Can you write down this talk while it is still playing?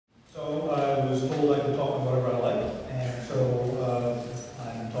told I could talk about whatever I like, and so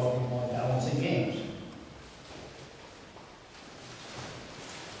I'm talking on balancing games.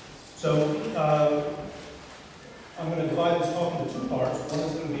 So I'm going to divide this talk into two parts. One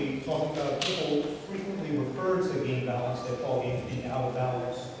is going to be talking about people frequently refer to game balance. They call games being out of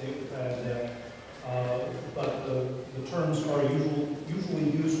balance. But the terms are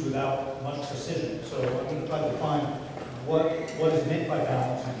usually used without much precision. So I'm going to try to define what is meant by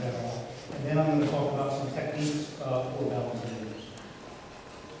balance in general. And then I'm going to talk about some techniques for balancing games.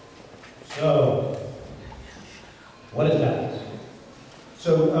 So, what is balance?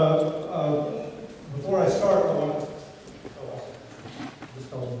 So, before I start, I want to... this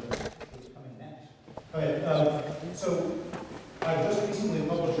tells me it's coming next. Okay, so I've just recently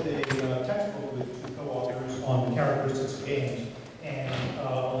published a textbook with two co-authors on characteristics of games, and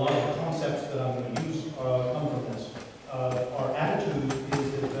a lot of the concepts that I'm going to use come from this. Our attitude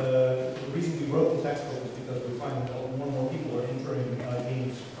is that the reason we wrote the textbook is because we find that more and more people are entering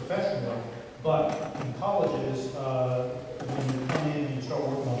games professionally, but in colleges, when you come in and you start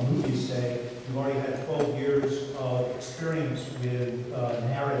working on movies, say, you've already had 12 years of experience with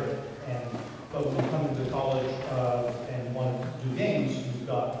narrative, but when you come into college and want to do games, you've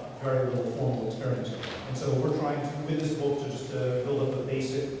got very little formal experience. And so we're trying to, with this book, to just build up a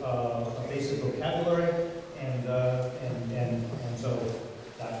basic vocabulary, and so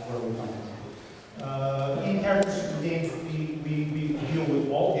that's where we come from. In characteristics of games, we deal with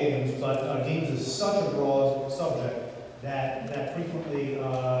all games, but games is such a broad subject that frequently,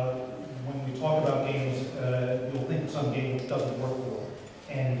 when we talk about games, you'll think of some game which doesn't work well.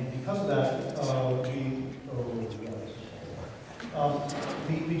 And because of that,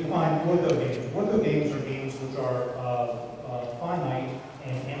 we define ortho games. Ortho games are games which are finite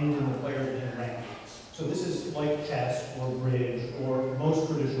and end in the player being ranked. So this is like chess or bridge or most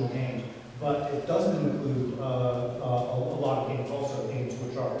traditional games, but it doesn't include a lot of games, also games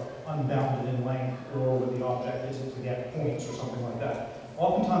which are unbounded in length or where the object isn't to get points or something like that.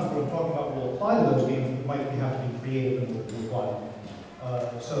 Oftentimes when I'm talking about will apply to those games, we might have to be creative and we'll apply them.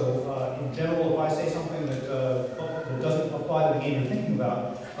 In general, if I say something that doesn't apply to the game you're thinking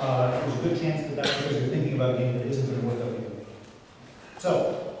about, there's a good chance that that's because you're thinking about a game that isn't going to work out for you. So,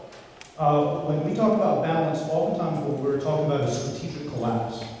 when we talk about balance, oftentimes what we're talking about is strategic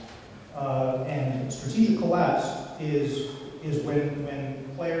collapse. And strategic collapse is when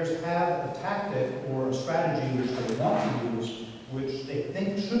players have a tactic or a strategy which they want to use, which they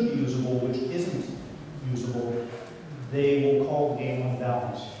think should be usable, which isn't usable, they will call the game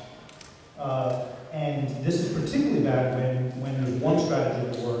unbalanced. And this is particularly bad when there's one strategy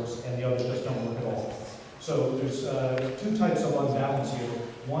that works and the others just don't work at all. So there's two types of unbalance here.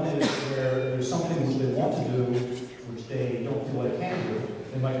 One is where there's something which they want to do, which they don't feel like can do.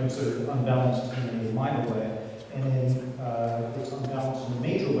 They might consider it unbalanced in a minor way. And then it's unbalanced in a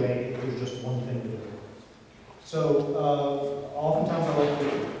major way if there's just one thing to do. So oftentimes I like to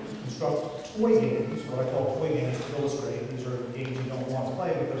construct toy games, what I call toy games to illustrate. These are games you don't want to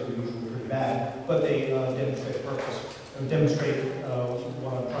play because they're usually pretty bad, but they demonstrate purpose, or demonstrate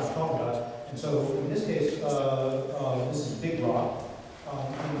what I'm trying to talk about. And so in this case, this is Big Rock.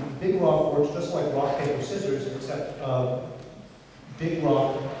 And Big Rock works just like rock, paper, scissors, except Big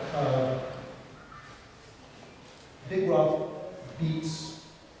Rock beats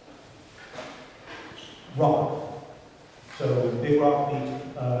rock. So Big Rock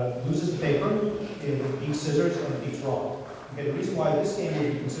loses the paper, it beats scissors, and it beats rock. Okay, the reason why this game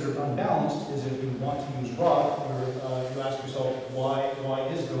would be considered unbalanced is if you want to use rock, you ask yourself, why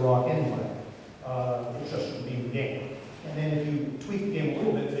is the rock anyway? It just shouldn't be in the game. And then if you tweak the game a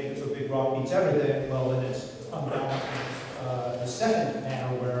little bit, make it so Big Rock beats everything, well then it's unbalanced in the second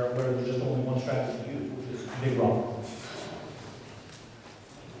manner where there's just only one strategy to use, which is Big Rock.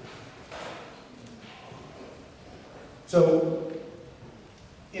 So,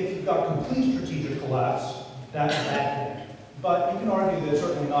 if you've got complete strategic collapse, that's a bad thing. But you can argue that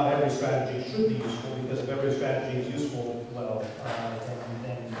certainly not every strategy should be useful, because if every strategy is useful, well,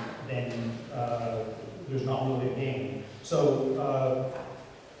 then there's not really a game. So,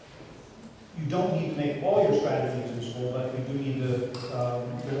 you don't need to make all your strategies useful, but you do need to,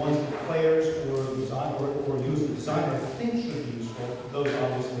 the ones that players or use the designer think should be useful, those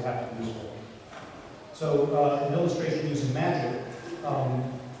obviously have to be useful. So an illustration using Magic.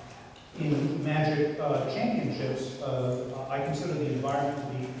 In Magic championships, I consider the environment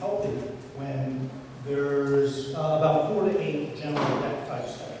to be healthy when there's about 4 to 8 general deck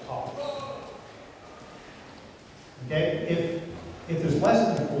types at the top. Okay, if there's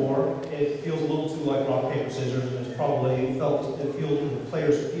less than 4, it feels a little too like rock, paper, scissors, and it feels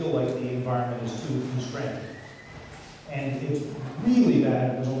players feel like the environment is too constrained. And it's really bad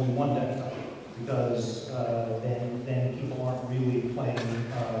if there's only one deck type, because then people aren't really playing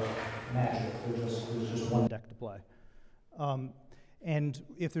Magic. There's just one deck to play. And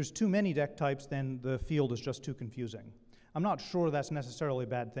if there's too many deck types, then the field is just too confusing. I'm not sure that's necessarily a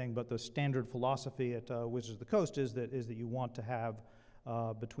bad thing, but the standard philosophy at Wizards of the Coast is that you want to have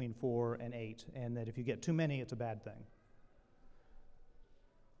between 4 and 8, and that if you get too many, it's a bad thing.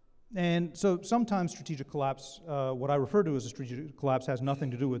 And so sometimes strategic collapse, what I refer to as a strategic collapse, has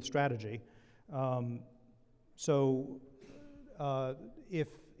nothing to do with strategy.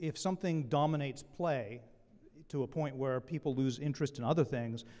 If something dominates play to a point where people lose interest in other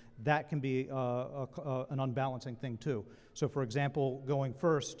things, that can be an unbalancing thing too. So for example, going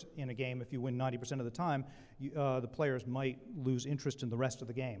first in a game, if you win 90% of the time, the players might lose interest in the rest of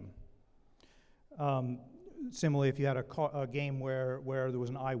the game. Similarly, if you had a game where there was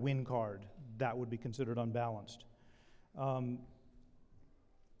an I win card, that would be considered unbalanced.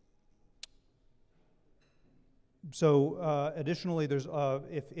 Additionally, there's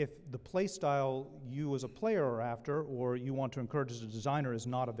if the play style you as a player are after, or you want to encourage as a designer, is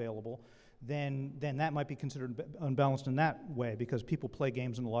not available, then that might be considered unbalanced in that way, because people play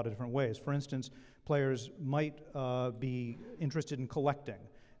games in a lot of different ways. For instance, players might be interested in collecting.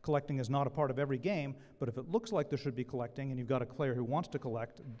 Collecting is not a part of every game, but if it looks like there should be collecting and you've got a player who wants to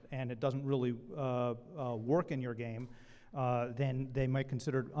collect and it doesn't really work in your game, then they might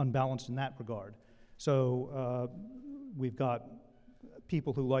consider it unbalanced in that regard. So we've got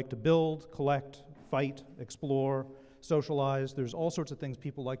people who like to build, collect, fight, explore, socialize. There's all sorts of things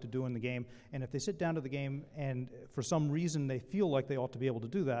people like to do in the game, and if they sit down to the game and for some reason they feel like they ought to be able to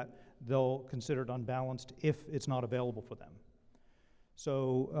do that, they'll consider it unbalanced if it's not available for them.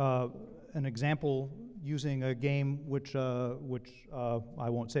 So an example using a game which I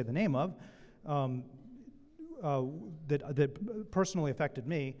won't say the name of, that personally affected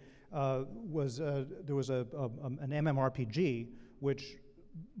me, was there was an MMORPG which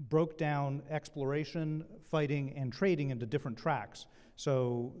broke down exploration, fighting, and trading into different tracks.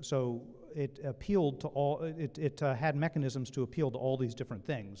 So it appealed to all. It had mechanisms to appeal to all these different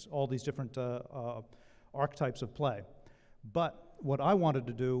things, all these different archetypes of play. But what I wanted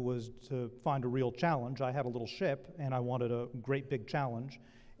to do was to find a real challenge. I had a little ship, and I wanted a great big challenge,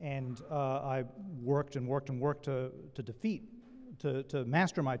 and I worked and worked and worked to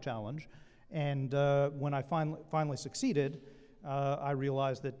master my challenge. And when I finally succeeded, I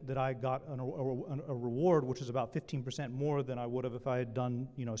realized that I got a reward which is about 15% more than I would have if I had done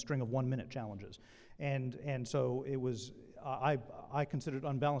a string of 1-minute challenges. And so it was I considered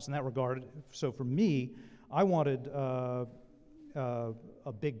unbalanced in that regard. So for me, I wanted a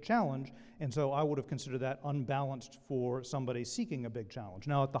big challenge, and so I would have considered that unbalanced for somebody seeking a big challenge.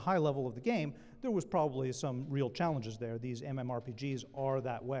 Now, at the high level of the game, there was probably some real challenges there. These MMORPGs are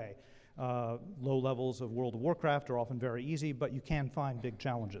that way. Low levels of World of Warcraft are often very easy, but you can find big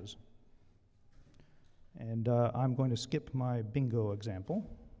challenges. And I'm going to skip my bingo example.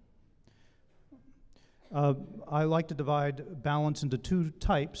 I like to divide balance into 2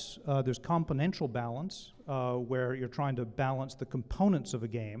 types. There's componential balance, where you're trying to balance the components of a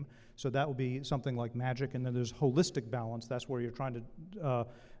game. So that would be something like Magic. And then there's holistic balance. That's where you're trying to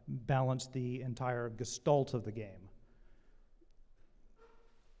balance the entire gestalt of the game.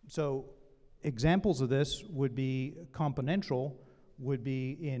 So examples of this would be componential, would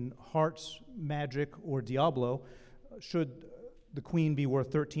be in Hearts, Magic, or Diablo. Should the queen be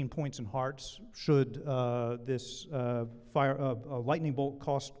worth 13 points in Hearts? Should this lightning bolt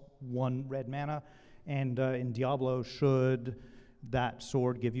cost 1 red mana? And in Diablo, should that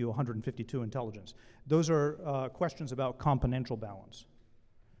sword give you 152 intelligence? Those are questions about componential balance.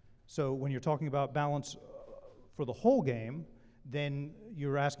 So when you're talking about balance for the whole game, then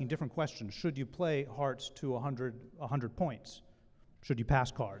you're asking different questions. Should you play Hearts to 100 points? Should you pass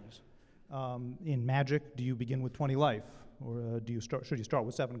cards? In Magic, do you begin with 20 life? Or should you start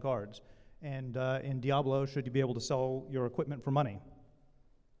with 7 cards? And in Diablo, should you be able to sell your equipment for money?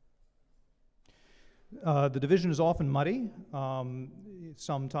 The division is often muddy.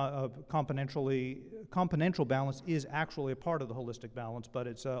 Componential balance is actually a part of the holistic balance, but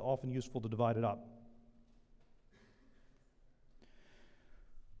it's often useful to divide it up.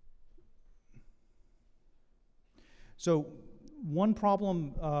 So one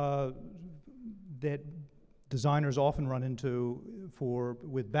problem that designers often run into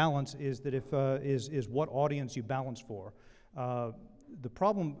with balance is that is what audience you balance for. The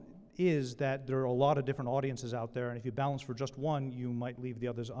problem is that there are a lot of different audiences out there, and if you balance for just one, you might leave the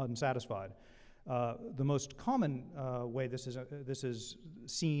others unsatisfied. The most common way this is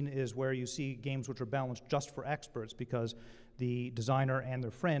seen is where you see games which are balanced just for experts, because the designer and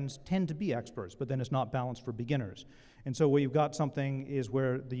their friends tend to be experts, but then it's not balanced for beginners. And so where you've got something is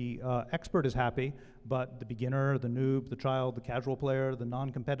where the expert is happy, but the beginner, the noob, the child, the casual player, the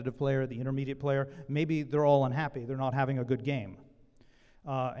non-competitive player, the intermediate player, maybe they're all unhappy. They're not having a good game.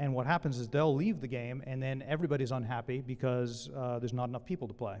 And what happens is they'll leave the game, and then everybody's unhappy because there's not enough people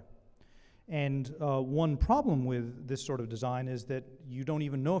to play. And one problem with this sort of design is that you don't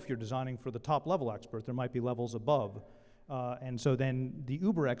even know if you're designing for the top level expert. There might be levels above. And so then the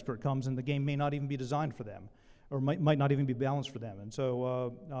uber expert comes and the game may not even be designed for them, or might not even be balanced for them. And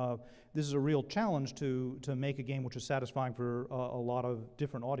so this is a real challenge to make a game which is satisfying for a lot of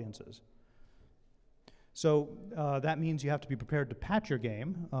different audiences. So that means you have to be prepared to patch your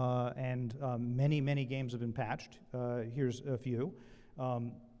game, and many games have been patched. Here's a few.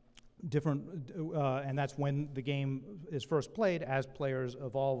 And that's when the game is first played. As players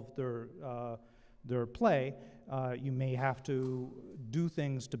evolve their play, you may have to do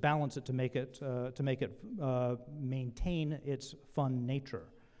things to balance it to make it maintain its fun nature.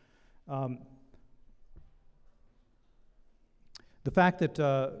 The fact that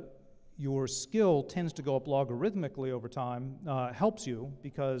your skill tends to go up logarithmically over time helps you,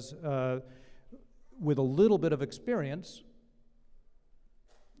 because with a little bit of experience,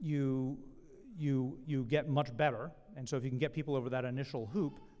 you get much better. And so if you can get people over that initial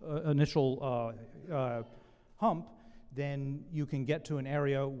hump, then you can get to an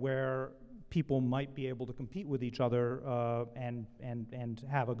area where people might be able to compete with each other and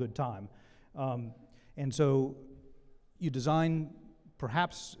have a good time. And so you design,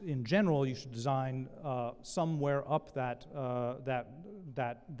 perhaps in general, you should design somewhere up that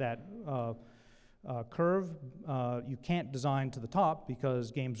curve. You can't design to the top,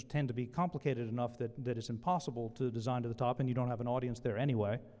 because games tend to be complicated enough that it's impossible to design to the top, and you don't have an audience there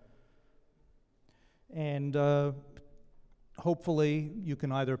anyway. And hopefully you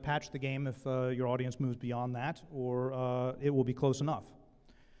can either patch the game if your audience moves beyond that, or it will be close enough.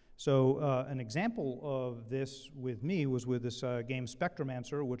 So an example of this with me was with this game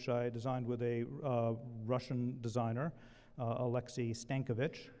Spectromancer, which I designed with a Russian designer, Alexei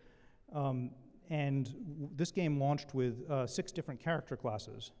Stankovich. And this game launched with 6 different character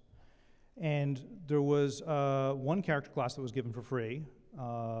classes. And there was one character class that was given for free,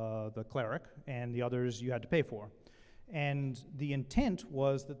 the cleric, and the others you had to pay for. And the intent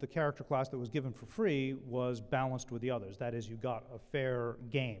was that the character class that was given for free was balanced with the others. That is, you got a fair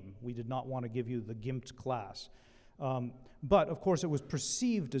game. We did not want to give you the gimped class. But of course it was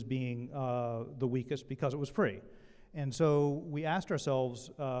perceived as being the weakest because it was free. And so we asked ourselves,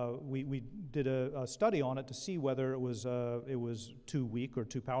 we did a study on it to see whether it was too weak or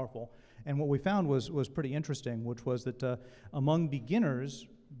too powerful. And what we found was pretty interesting, which was that among beginners,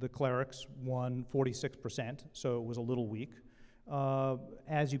 the clerics won 46%, so it was a little weak.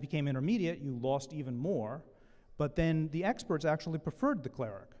 As you became intermediate, you lost even more, but then the experts actually preferred the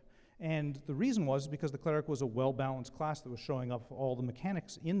cleric. And the reason was because the cleric was a well-balanced class that was showing up all the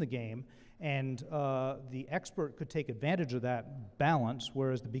mechanics in the game, and the expert could take advantage of that balance,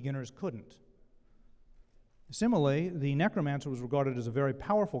 whereas the beginners couldn't. Similarly, the necromancer was regarded as a very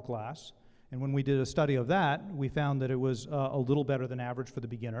powerful class, and when we did a study of that, we found that it was a little better than average for the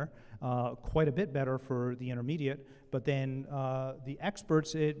beginner, quite a bit better for the intermediate, but then the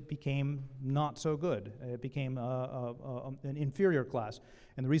experts, it became not so good. It became an inferior class.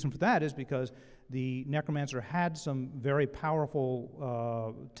 And the reason for that is because the necromancer had some very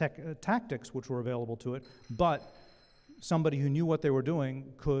powerful tactics which were available to it, but somebody who knew what they were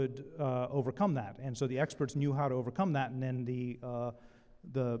doing could overcome that. And so the experts knew how to overcome that, and then the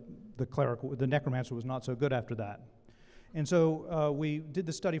necromancer was not so good after that. And so we did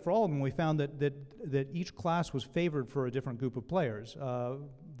the study for all of them. We found that each class was favored for a different group of players.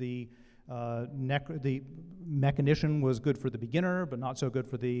 The mechanician was good for the beginner, but not so good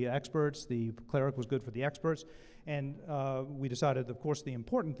for the experts. The cleric was good for the experts. And we decided, of course, the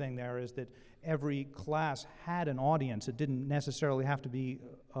important thing there is that every class had an audience. It didn't necessarily have to be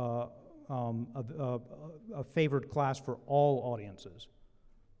a favored class for all audiences.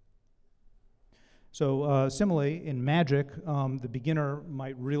 So similarly, in Magic, the beginner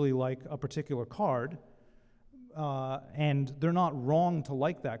might really like a particular card, and they're not wrong to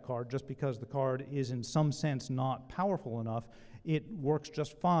like that card just because the card is in some sense not powerful enough. It works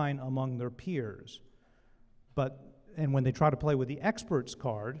just fine among their peers. And when they try to play with the expert's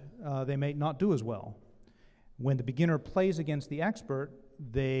card, they may not do as well. When the beginner plays against the expert,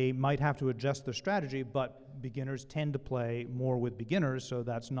 they might have to adjust their strategy, but beginners tend to play more with beginners, so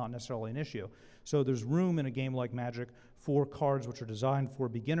that's not necessarily an issue. So there's room in a game like Magic for cards which are designed for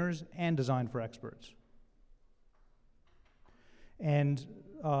beginners and designed for experts. And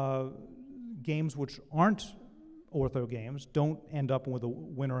games which aren't ortho games don't end up with a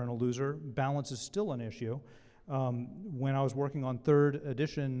winner and a loser. Balance is still an issue. When I was working on 3rd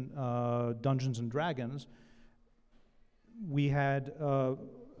edition Dungeons and Dragons, we had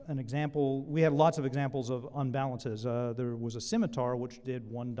an example, we had lots of examples of unbalances. There was a scimitar which did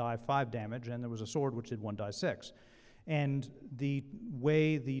 1 die 5 damage, and there was a sword which did 1 die 6. And the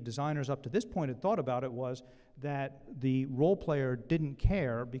way the designers up to this point had thought about it was that the role player didn't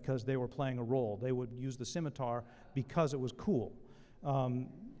care because they were playing a role. They would use the scimitar because it was cool.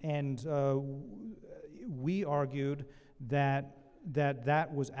 We argued that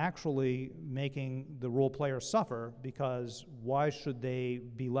that was actually making the role player suffer, because why should they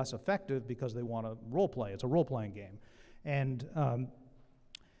be less effective because they want to role play? It's a role-playing game. And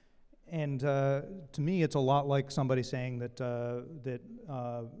to me, it's a lot like somebody saying that, the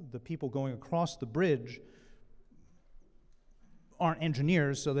people going across the bridge aren't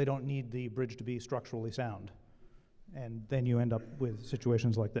engineers, so they don't need the bridge to be structurally sound. And then you end up with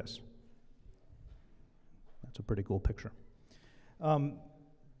situations like this. That's a pretty cool picture.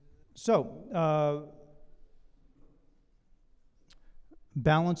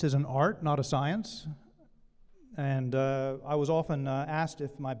 Balance is an art, not a science. And I was often asked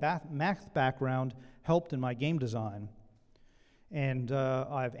if my math background helped in my game design. And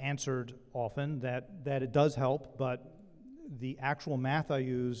I've answered often that it does help, but the actual math I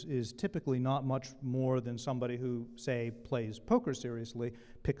use is typically not much more than somebody who, say, plays poker seriously,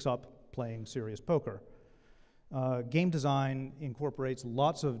 picks up playing serious poker. Game design incorporates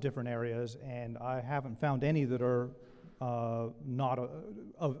lots of different areas, and I haven't found any that are I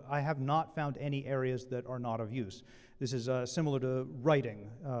have not found any areas that are not of use. This is similar to writing.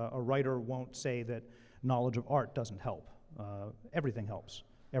 A writer won't say that knowledge of art doesn't help. Everything helps.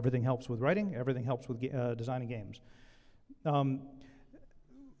 Everything helps with writing. Everything helps with designing games.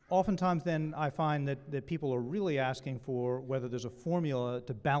 Oftentimes then I find that people are really asking for whether there's a formula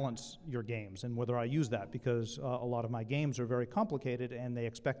to balance your games and whether I use that, because a lot of my games are very complicated and they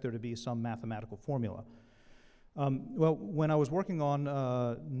expect there to be some mathematical formula. Well, when I was working on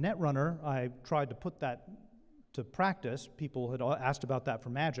Netrunner, I tried to put that to practice. People had asked about that for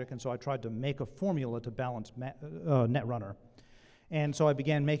Magic, and so I tried to make a formula to balance Netrunner. And so I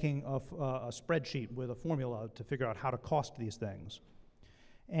began making a spreadsheet with a formula to figure out how to cost these things.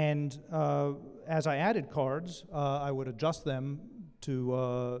 And as I added cards, I would adjust them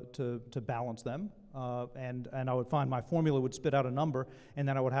to balance them, and I would find my formula would spit out a number, and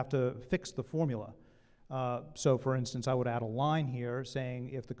then I would have to fix the formula. So, for instance, I would add a line here saying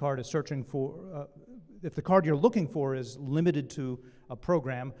if the card is searching for, if the card you're looking for is limited to a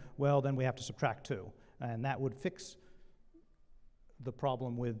program, well, then we have to subtract 2, and that would fix the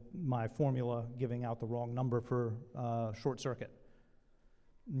problem with my formula giving out the wrong number for short circuit.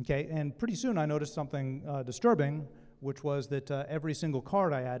 Okay, and pretty soon I noticed something disturbing, which was that every single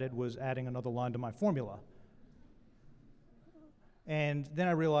card I added was adding another line to my formula. And then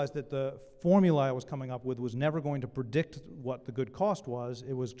I realized that the formula I was coming up with was never going to predict what the good cost was.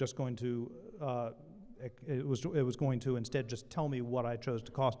 It was just going to, it was going to instead just tell me what I chose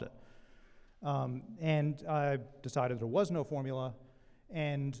to cost it. And I decided there was no formula,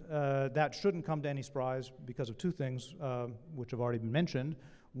 and that shouldn't come to any surprise because of 2 things, which have already been mentioned.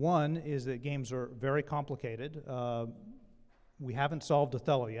 One is that games are very complicated. We haven't solved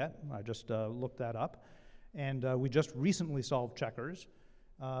Othello yet. I just looked that up. And we just recently solved checkers.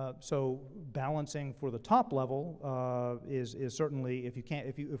 So balancing for the top level is certainly,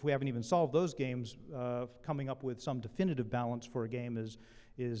 if we haven't even solved those games, coming up with some definitive balance for a game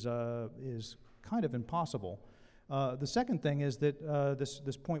is kind of impossible. The second thing is that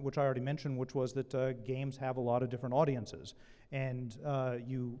this point which I already mentioned, which was that games have a lot of different audiences, and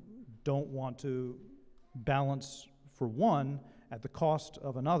you don't want to balance for one at the cost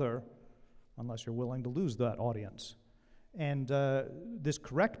of another unless you're willing to lose that audience. And this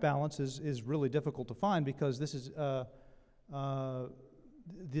correct balance is really difficult to find, because this is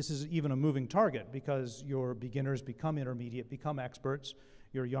even a moving target, because your beginners become intermediate, become experts,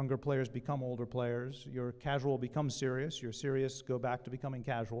 your younger players become older players, your casual becomes serious, your serious go back to becoming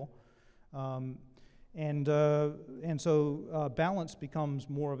casual. And so balance becomes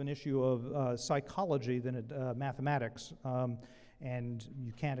more of an issue of psychology than mathematics. And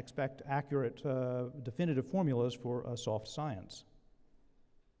you can't expect accurate, definitive formulas for a soft science.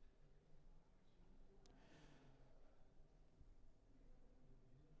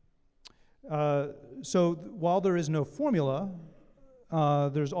 While there is no formula,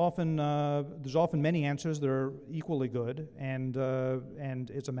 there's often many answers that are equally good, and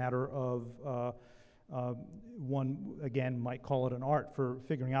it's a matter of one, again, might call it an art for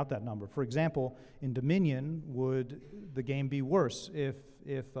figuring out that number. For example, in Dominion, would the game be worse if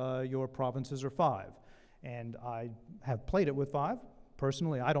your provinces are 5? And I have played it with 5.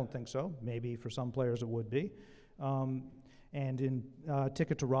 Personally, I don't think so. Maybe for some players it would be. And in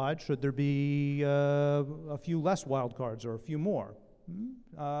Ticket to Ride, should there be a few less wild cards or a few more?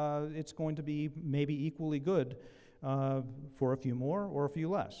 It's going to be maybe equally good for a few more or a few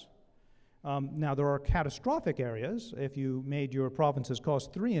less. Now, there are catastrophic areas. If you made your provinces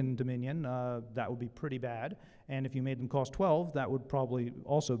cost 3 in Dominion, that would be pretty bad. And if you made them cost 12, that would probably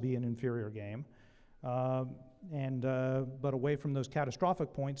also be an inferior game. But away from those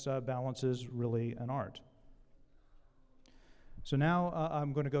catastrophic points, balance is really an art. So now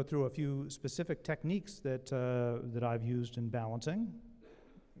I'm going to go through a few specific techniques that I've used in balancing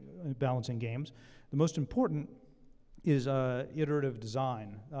games. The most important is iterative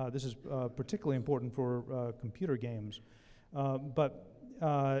design. This is particularly important for computer games. But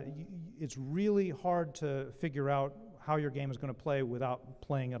it's really hard to figure out how your game is going to play without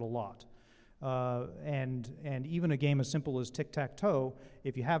playing it a lot. And even a game as simple as tic-tac-toe,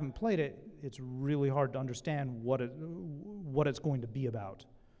 if you haven't played it, it's really hard to understand what it's going to be about.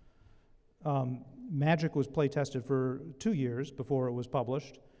 Magic was play tested for 2 years before it was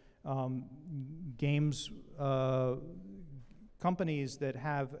published. Companies that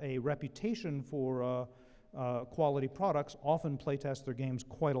have a reputation for quality products often play test their games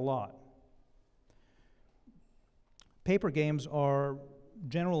quite a lot. Paper games are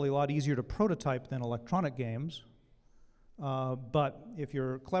generally a lot easier to prototype than electronic games, but if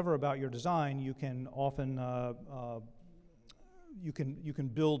you're clever about your design, you can often you can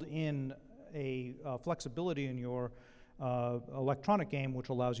build in a flexibility in your electronic game, which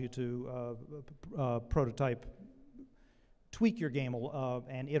allows you to prototype, tweak your game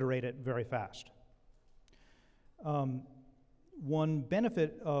and iterate it very fast. One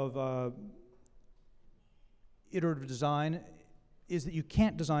benefit of iterative design is that you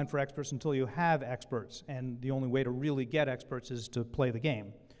can't design for experts until you have experts, and the only way to really get experts is to play the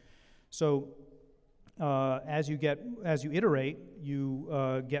game. So as you iterate,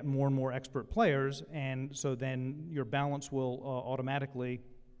 you get more and more expert players, and so then your balance will automatically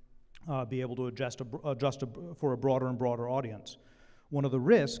be able to adjust for a broader and broader audience. One of the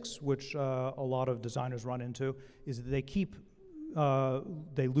risks, which a lot of designers run into, is that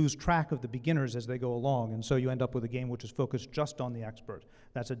they lose track of the beginners as they go along, and so you end up with a game which is focused just on the expert.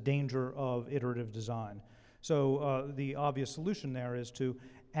 That's a danger of iterative design. So the obvious solution there is to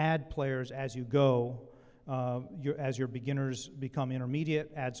add players as you go. As your beginners become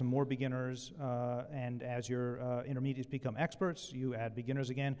intermediate, add some more beginners, and as your intermediates become experts, you add beginners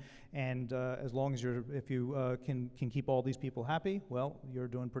again. And as long as if you can keep all these people happy, well, you're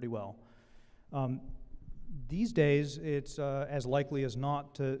doing pretty well. These days, it's as likely as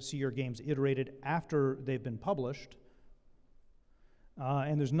not to see your games iterated after they've been published,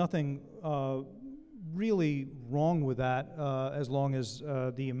 and there's nothing really wrong with that as long as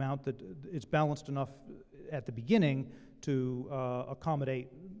the amount that it's balanced enough at the beginning to accommodate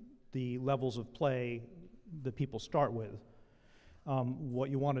the levels of play that people start with. What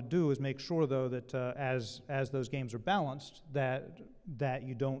you want to do is make sure, though, that as those games are balanced, that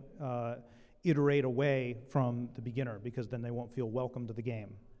you don't iterate away from the beginner, because then they won't feel welcome to the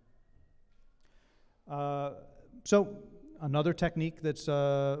game. So another technique that's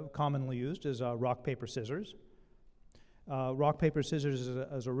commonly used is rock, paper, scissors. Rock, paper, scissors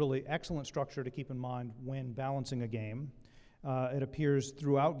is a really excellent structure to keep in mind when balancing a game. It appears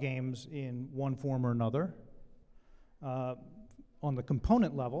throughout games in one form or another. On the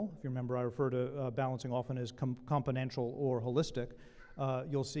component level, if you remember, I refer to balancing often as componential or holistic.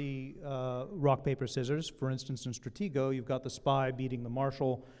 You'll see rock, paper, scissors. For instance, in Stratego, you've got the spy beating the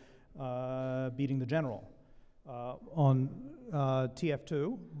marshal, beating the general. On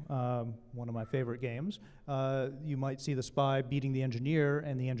TF2, one of my favorite games, you might see the spy beating the engineer,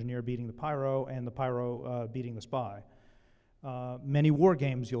 and the engineer beating the pyro, and the pyro beating the spy. Many war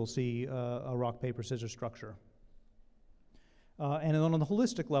games, you'll see a rock, paper, scissors structure. And then on the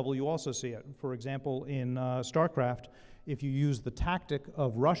holistic level, you also see it. For example, in StarCraft, if you use the tactic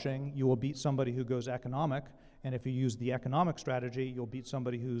of rushing, you will beat somebody who goes economic, and if you use the economic strategy, you'll beat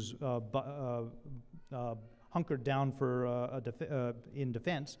somebody who's hunkered down in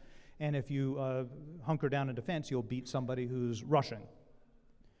defense, and if you hunker down in defense, you'll beat somebody who's rushing.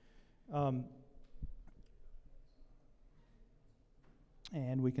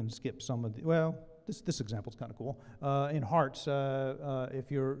 And we can skip some of the, well, this example's kind of cool. In hearts,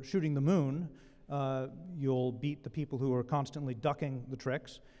 if you're shooting the moon, you'll beat the people who are constantly ducking the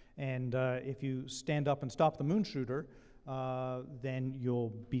tricks. And if you stand up and stop the moon shooter, then you'll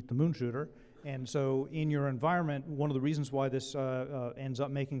beat the moon shooter. And so in your environment, one of the reasons why this ends up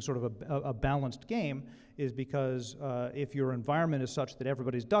making sort of a balanced game is because if your environment is such that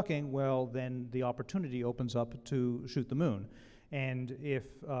everybody's ducking, well, then the opportunity opens up to shoot the moon. And if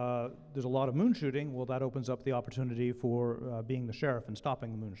there's a lot of moon shooting, well, that opens up the opportunity for being the sheriff and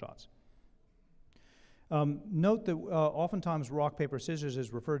stopping the moon shots. Note that oftentimes rock, paper, scissors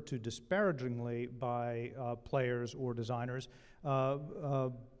is referred to disparagingly by players or designers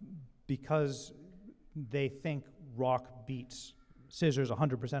because they think rock beats scissors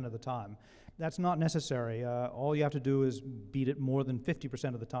 100% of the time. That's not necessary. All you have to do is beat it more than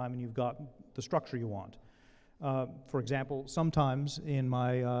 50% of the time and you've got the structure you want. For example, sometimes in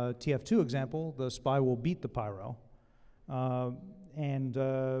my TF2 example, the spy will beat the pyro, but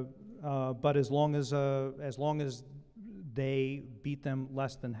as long as they beat them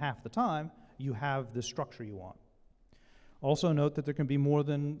less than half the time, you have the structure you want. Also note that there can be more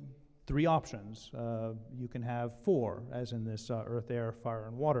than 3 options. You can have 4, as in this earth, air, fire,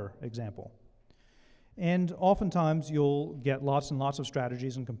 and water example. And oftentimes you'll get lots and lots of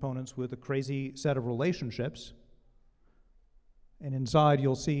strategies and components with a crazy set of relationships. And inside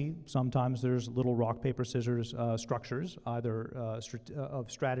you'll see sometimes there's little rock, paper, scissors structures, either of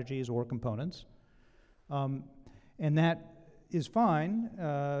strategies or components. And that is fine.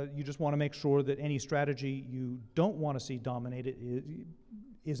 You just want to make sure that any strategy you don't want to see dominated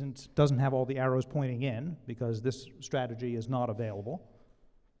doesn't have all the arrows pointing in, because this strategy is not available.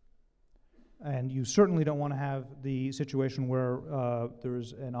 And you certainly don't want to have the situation where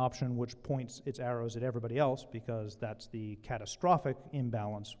there's an option which points its arrows at everybody else, because that's the catastrophic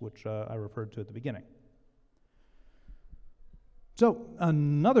imbalance which I referred to at the beginning. So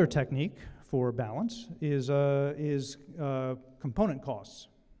another technique for balance is component costs.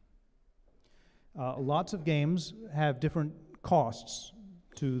 Lots of games have different costs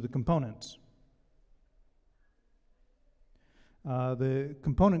to the components. The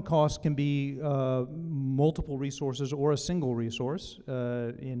component cost can be multiple resources or a single resource.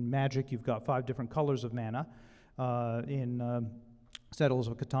 In Magic, you've got 5 different colors of mana. In Settlers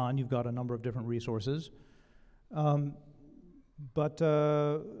of Catan, you've got a number of different resources.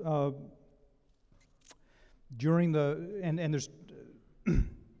 During there's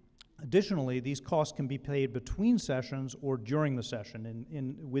additionally, these costs can be paid between sessions or during the session.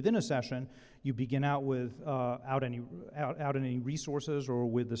 Within a session, you begin out without any resources or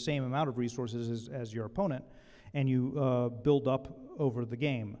with the same amount of resources as your opponent, and you build up over the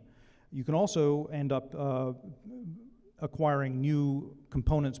game. You can also end up acquiring new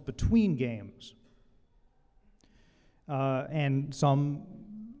components between games.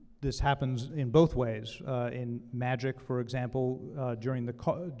 This happens in both ways. In Magic, for example, during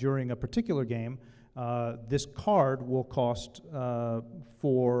a particular game, this card will cost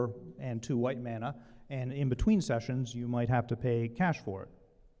 4 and 2 white mana, and in between sessions, you might have to pay cash for it.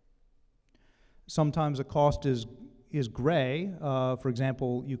 Sometimes a cost is gray. For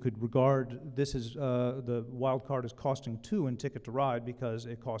example, you could regard this as the wild card is costing 2 in Ticket to Ride because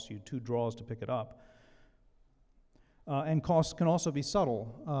it costs you 2 draws to pick it up. And costs can also be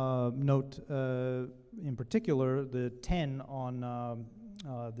subtle. Note, in particular, the 10 on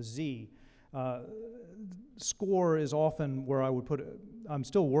the Z. Score is often where I would put it. I'm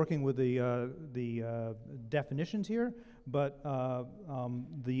still working with the definitions here, but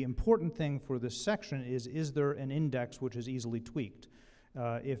the important thing for this section is there an index which is easily tweaked?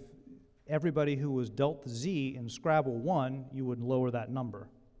 If everybody who was dealt the Z in Scrabble won, you would lower that number.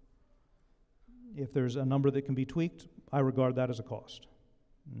 If there's a number that can be tweaked, I regard that as a cost.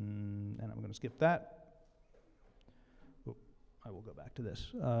 And I'm going to skip that. Oh, I will go back to this.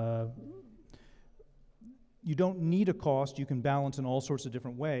 You don't need a cost. You can balance in all sorts of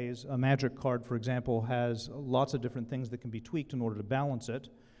different ways. A Magic card, for example, has lots of different things that can be tweaked in order to balance it.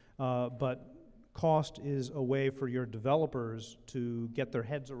 But cost is a way for your developers to get their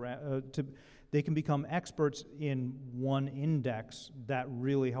heads around, they can become experts in one index that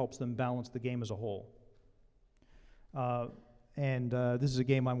really helps them balance the game as a whole. This is a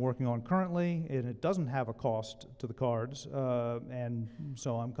game I'm working on currently, and it doesn't have a cost to the cards, and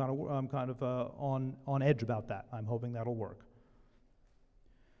so I'm kind of on edge about that. I'm hoping that'll work.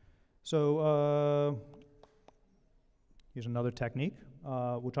 So here's another technique,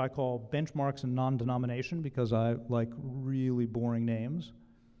 which I call benchmarks and non-denomination, because I like really boring names.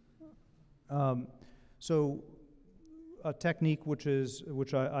 a technique which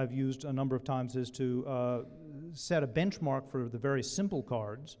I've used a number of times is to set a benchmark for the very simple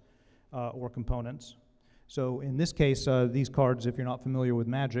cards or components. So in this case, these cards, if you're not familiar with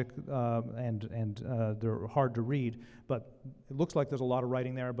Magic, and they're hard to read, but it looks like there's a lot of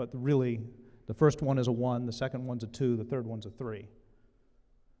writing there, but really, the first one is a 1, the second one's a 2, the third one's a 3.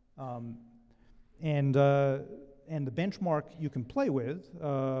 And the benchmark you can play with,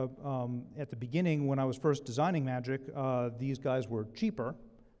 at the beginning when I was first designing Magic, these guys were cheaper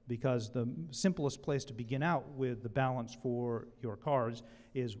because the simplest place to begin out with the balance for your cards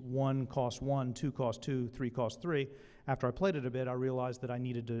is 1 costs 1, 2 costs 2, 3 costs 3. After I played it a bit, I realized that I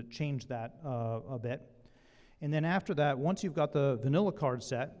needed to change that a bit. And then after that, once you've got the vanilla card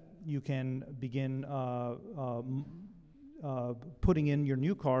set, you can begin putting in your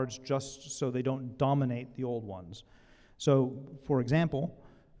new cards just so they don't dominate the old ones. So, for example,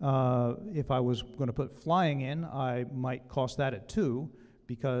 if I was going to put flying in, I might cost that at 2,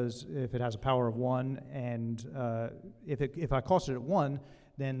 because if it has a power of 1, and if I cost it at 1,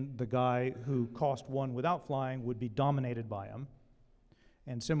 then the guy who cost 1 without flying would be dominated by him.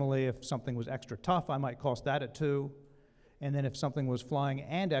 And similarly, if something was extra tough, I might cost that at 2. And then if something was flying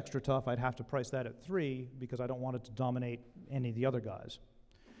and extra tough, I'd have to price that at 3 because I don't want it to dominate any of the other guys.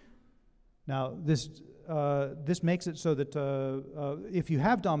 Now, this makes it so that if you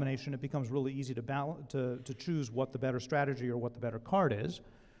have domination, it becomes really easy to choose what the better strategy or what the better card is.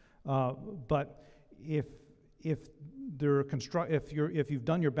 But if you've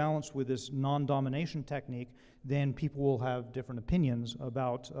done your balance with this non-domination technique, then people will have different opinions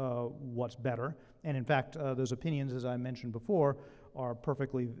about what's better. And in fact, those opinions, as I mentioned before, are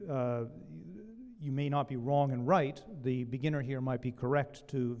perfectly, you may not be wrong and right. The beginner here might be correct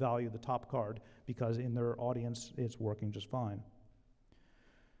to value the top card because in their audience it's working just fine.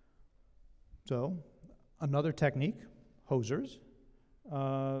 So, another technique, hosers.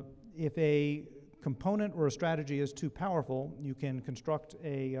 If a component or a strategy is too powerful, you can construct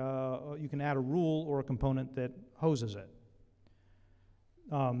you can add a rule or a component that hoses it.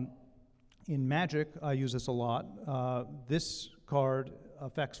 In Magic, I use this a lot. This card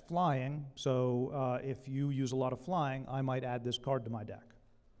affects flying, so if you use a lot of flying, I might add this card to my deck.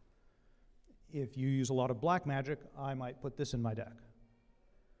 If you use a lot of black magic, I might put this in my deck.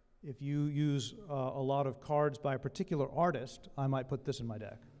 If you use a lot of cards by a particular artist, I might put this in my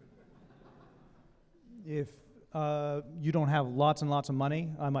deck. If you don't have lots and lots of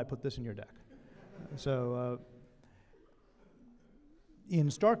money, I might put this in your deck. So in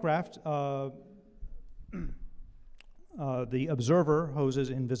StarCraft, the observer hoses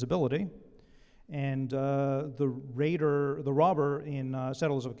invisibility, and the robber in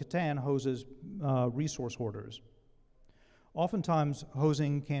Settlers of Catan hoses resource hoarders. Oftentimes,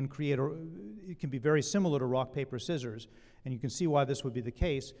 hosing can it can be very similar to rock, paper, scissors, and you can see why this would be the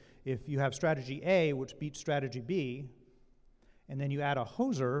case. If you have strategy A, which beats strategy B, and then you add a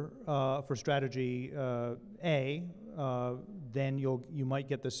hoser for strategy A, then you might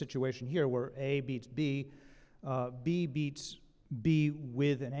get this situation here where A beats B, B beats B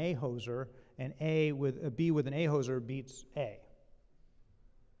with an A hoser, and B with an A hoser beats A.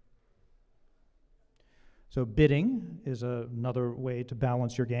 So bidding is another way to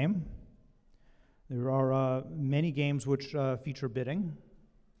balance your game. There are many games which feature bidding.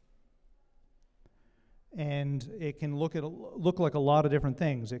 And it can look like a lot of different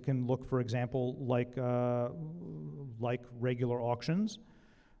things. It can look, for example, like regular auctions,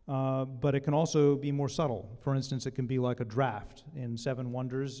 but it can also be more subtle. For instance, it can be like a draft in Seven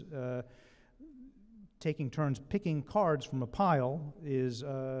Wonders. Taking turns picking cards from a pile is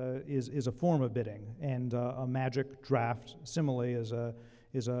a form of bidding, and a magic draft similarly is a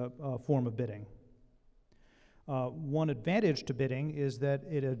form of bidding. One advantage to bidding is that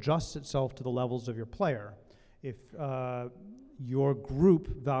it adjusts itself to the levels of your player. If your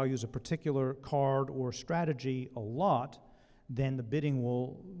group values a particular card or strategy a lot, then the bidding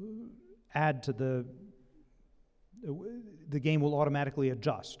will add to the game will automatically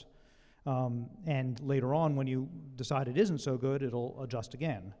adjust. And later on, when you decide it isn't so good, it'll adjust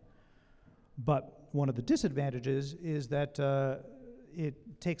again. But one of the disadvantages is that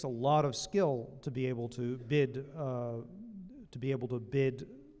it takes a lot of skill to be able to bid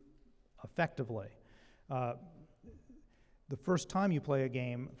effectively. The first time you play a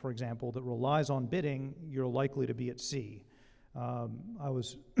game, for example, that relies on bidding, you're likely to be at sea. I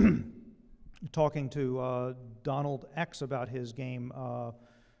was talking to Donald X about his game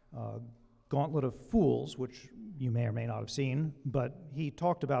Gauntlet of Fools, which you may or may not have seen, but he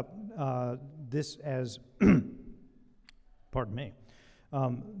talked about this as, pardon me,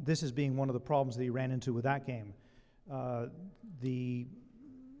 this as being one of the problems that he ran into with that game. The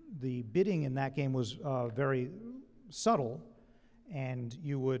bidding in that game was very subtle, and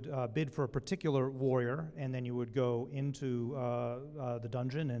you would bid for a particular warrior, and then you would go into the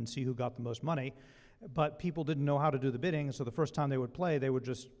dungeon and see who got the most money. But people didn't know how to do the bidding, so the first time they would play, they would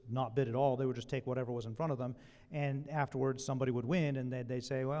just not bid at all. They would just take whatever was in front of them, and afterwards somebody would win, and they'd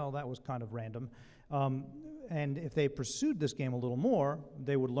say, well, that was kind of random. And if they pursued this game a little more,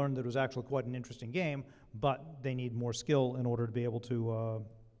 they would learn that it was actually quite an interesting game, but they need more skill in order to be able to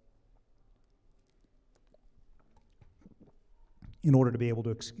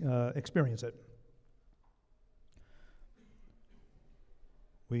experience it.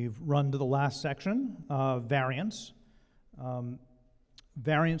 We've run to the last section, variance.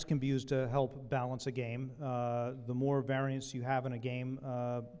 Variance can be used to help balance a game. The more variance you have in a game,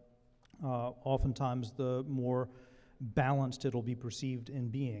 oftentimes the more balanced it'll be perceived in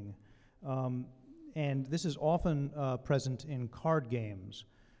being. And this is often present in card games.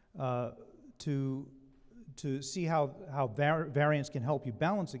 To see how variance can help you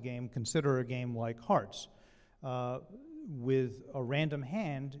balance a game, consider a game like Hearts. With a random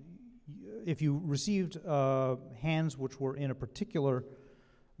hand, if you received hands which were in a particular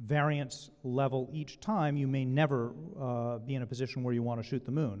variance level each time, you may never be in a position where you want to shoot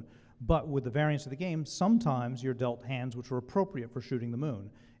the moon. But with the variance of the game, sometimes you're dealt hands which are appropriate for shooting the moon.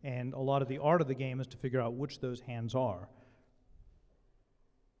 And a lot of the art of the game is to figure out which those hands are.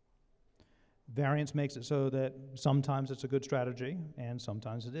 Variance makes it so that sometimes it's a good strategy and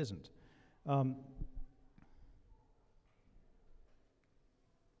sometimes it isn't.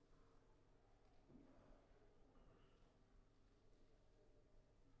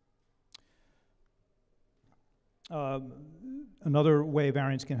 Another way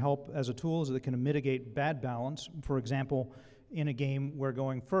variance can help as a tool is that it can mitigate bad balance. For example, in a game where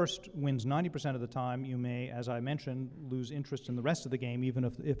going first wins 90% of the time, you may, as I mentioned, lose interest in the rest of the game, even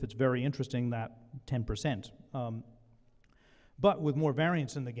if it's very interesting, that 10%. But with more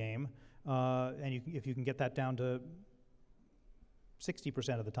variance in the game, and if you can get that down to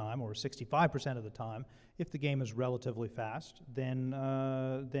 60% of the time or 65% of the time, if the game is relatively fast, then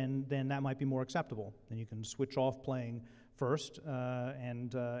that might be more acceptable. Then you can switch off playing first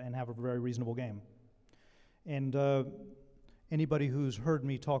and have a very reasonable game. And anybody who's heard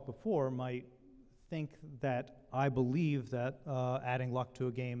me talk before might think that I believe that adding luck to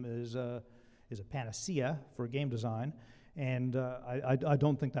a game is a panacea for game design. And I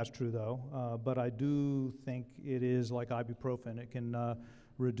don't think that's true, though. But I do think it is like ibuprofen. It can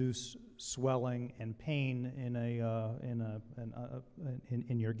reduce swelling and pain in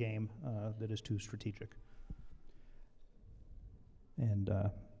your game that is too strategic. And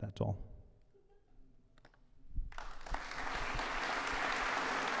that's all.